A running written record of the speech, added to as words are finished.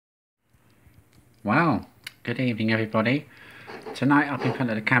Well, good evening everybody. Tonight up in front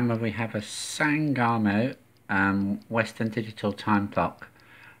of the camera we have a Sangamo Western Digital time clock.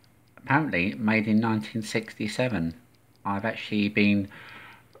 Apparently made in 1967. I've actually been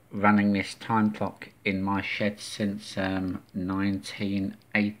running this time clock in my shed since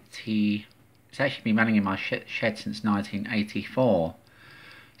 1980. It's actually been running in my shed since 1984.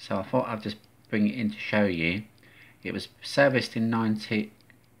 So I thought I'd just bring it in to show you. It was serviced in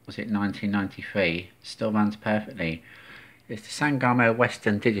 1993, still runs perfectly. It's the Sangamo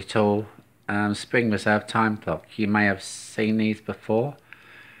Western Digital Spring Reserve time clock. You may have seen these before.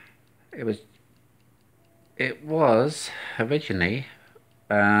 It was originally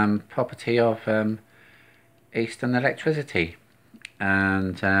property of Eastern Electricity,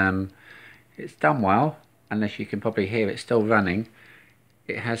 and it's done well, unless you can probably hear it still running.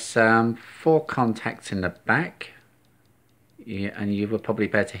 It has 4 contacts in the back. Yeah, and you will probably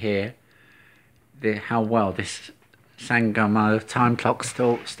better hear how well this Sangamo time clock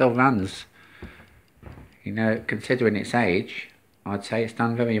still runs. You know, considering its age, I'd say it's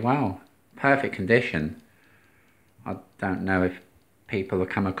done very well. Perfect condition. I don't know if people have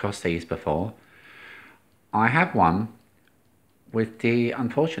come across these before. I have one with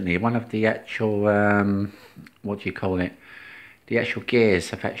unfortunately, one of the actual, what do you call it? The actual gears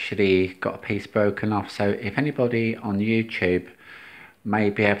have actually got a piece broken off. So if anybody on YouTube may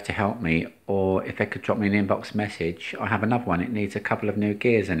be able to help me, or if they could drop me an inbox message, I have another one. It needs a couple of new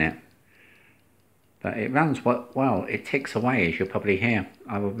gears in it, but it runs well. It ticks away, as you'll probably hear.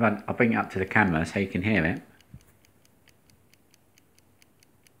 I'll bring it up to the camera so you can hear it.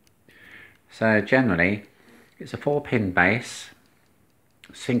 So generally it's a 4-pin base,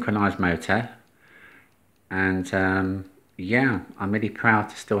 synchronized motor, and yeah, I'm really proud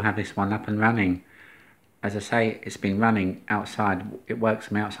to still have this one up and running. As I say, it's been running outside. It works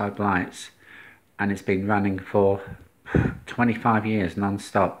from outside lights, and it's been running for 25 years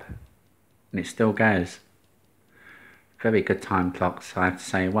non-stop, and it still goes. Very good time clocks, I have to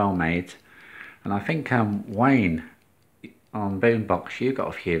say, well made. And I think Wayne on Boombox, you got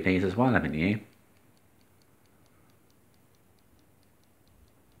a few of these as well, haven't you?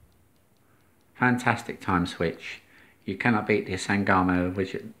 Fantastic time switch. You cannot beat the Sangamo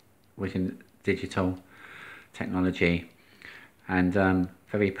Vision Digital technology, and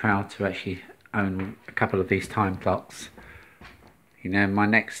very proud to actually own a couple of these time clocks. You know, my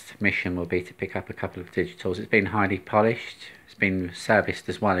next mission will be to pick up a couple of digitals. It's been highly polished, it's been serviced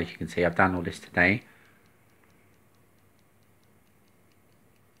as well, as you can see. I've done all this today.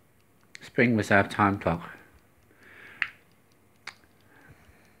 Spring Reserve time clock.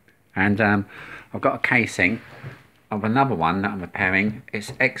 And I've got a casing of another one that I'm repairing.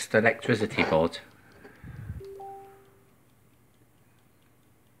 It's extra electricity board.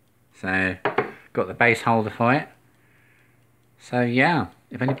 So got the base holder for it. So yeah,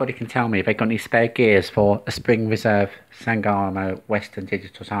 if anybody can tell me if they've got any spare gears for a Spring Reserve Sangamo Western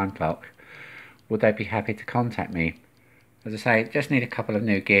Digital time clock, would they be happy to contact me? As I say, just need a couple of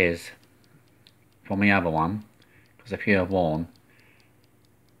new gears for my other one, because a few are worn,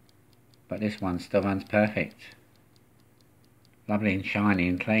 but this one still runs perfect. Lovely and shiny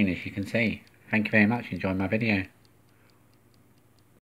and clean, as you can see. Thank you very much. Enjoy my video.